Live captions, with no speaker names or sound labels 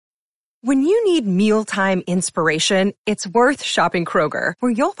When you need mealtime inspiration, it's worth shopping Kroger,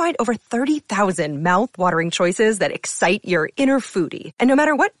 where you'll find over 30,000 mouth-watering choices that excite your inner foodie. And no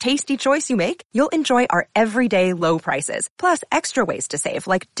matter what tasty choice you make, you'll enjoy our everyday low prices, plus extra ways to save,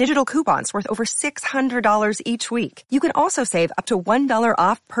 like digital coupons worth over $600 each week. You can also save up to $1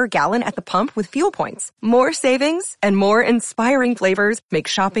 off per gallon at the pump with fuel points. More savings and more inspiring flavors make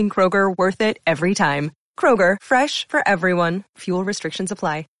shopping Kroger worth it every time. Kroger, fresh for everyone. Fuel restrictions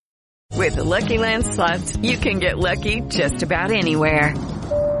apply. With the Lucky Land Slots, you can get lucky just about anywhere.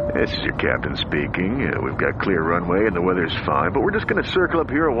 This is your captain speaking. We've got clear runway and the weather's fine, but we're just going to circle up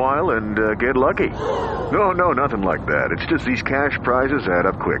here a while and get lucky. No, nothing like that. It's just these cash prizes add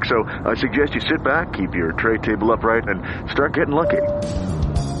up quick. So I suggest you sit back, keep your tray table upright, and start getting lucky.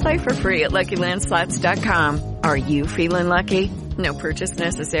 Play for free at LuckyLandSlots.com. Are you feeling lucky? No purchase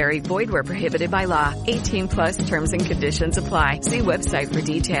necessary. Void where prohibited by law. 18+ terms and conditions apply. See website for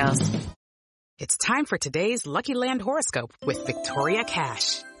details. It's time for today's Lucky Land horoscope with Victoria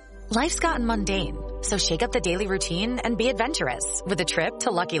Cash. Life's gotten mundane, so shake up the daily routine and be adventurous with a trip to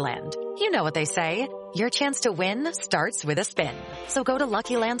Lucky Land. You know what they say. Your chance to win starts with a spin. So go to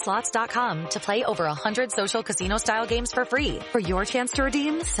LuckyLandSlots.com to play over 100 social casino-style games for free for your chance to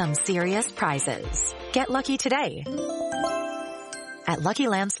redeem some serious prizes. Get lucky today at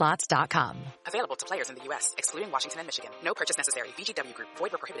LuckyLandSlots.com. Available to players in the U.S., excluding Washington and Michigan. No purchase necessary. VGW Group.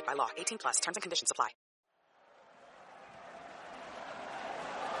 Void where prohibited by law. 18+. Terms and conditions apply.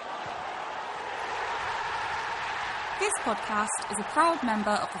 This podcast is a proud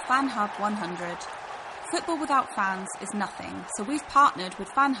member of the Fan Hub 100. Football without fans is nothing, so we've partnered with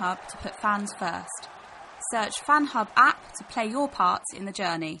Fan Hub to put fans first. Search Fan Hub app to play your part in the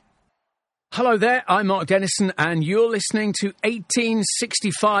journey. Hello there, I'm Mark Dennison, and you're listening to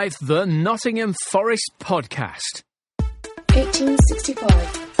 1865, the Nottingham Forest podcast.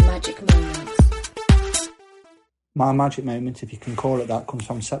 1865, Magic Moments. My magic moment, if you can call it that, comes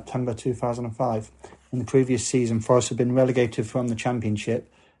from September 2005. In the previous season, Forest had been relegated from the Championship,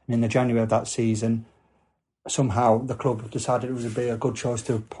 and in the January of that season, somehow the club decided it would be a good choice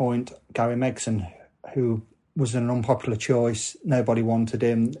to appoint Gary Megson, who was an unpopular choice. Nobody wanted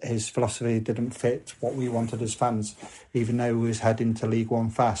him. His philosophy didn't fit what we wanted as fans, even though he was heading to League One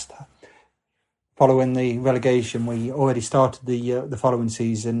fast. Following the relegation, we already started the following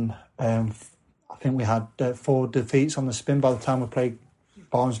season. I think we had 4 defeats on the spin by the time we played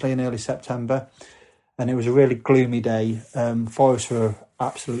Barnsley in early September. And it was a really gloomy day. Forest were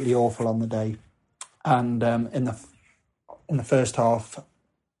absolutely awful on the day. And in the first half,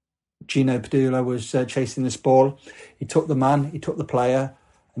 Gino Padula was chasing this ball. He took the man, he took the player,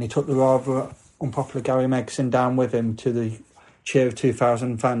 and he took the rather unpopular Gary Megson down with him to the cheer of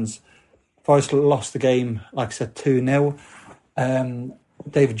 2,000 fans. Forest lost the game, like I said, 2-0.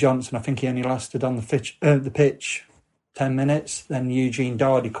 David Johnson, I think he only lasted on the pitch 10 minutes. Then Eugene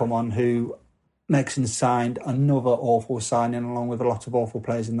Dardy come on, who Megson signed, another awful signing, along with a lot of awful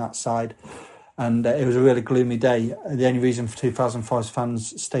players in that side. And it was a really gloomy day. The only reason for 2,000 Forest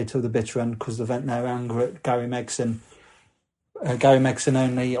fans stayed till the bitter end because they vent their anger at Gary Megson. Gary Megson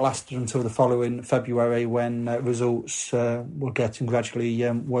only lasted until the following February, when results were getting gradually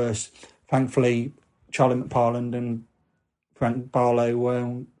worse. Thankfully, Charlie McParland and Brent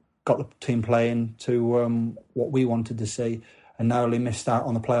Barlow got the team playing to what we wanted to see, and narrowly missed out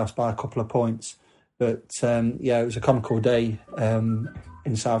on the playoffs by a couple of points. But it was a comical day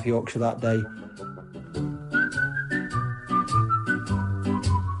in South Yorkshire that day.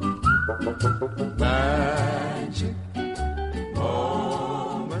 Magic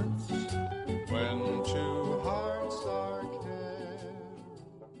moments when two hearts are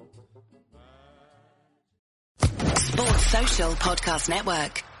Sports Social Podcast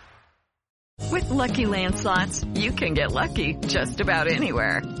Network. With Lucky Land Slots, you can get lucky just about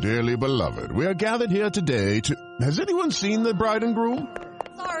anywhere. Dearly beloved, we are gathered here today to... Has anyone seen the bride and groom?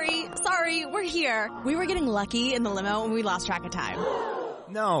 Sorry, we're here. We were getting lucky in the limo and we lost track of time.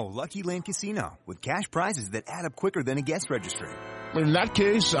 No, Lucky Land Casino, with cash prizes that add up quicker than a guest registry. In that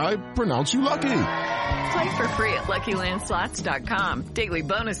case, I pronounce you lucky. Play for free at LuckyLandSlots.com. Daily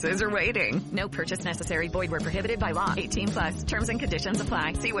bonuses are waiting. No purchase necessary. Void where prohibited by law. 18+. Terms and conditions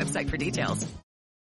apply. See website for details.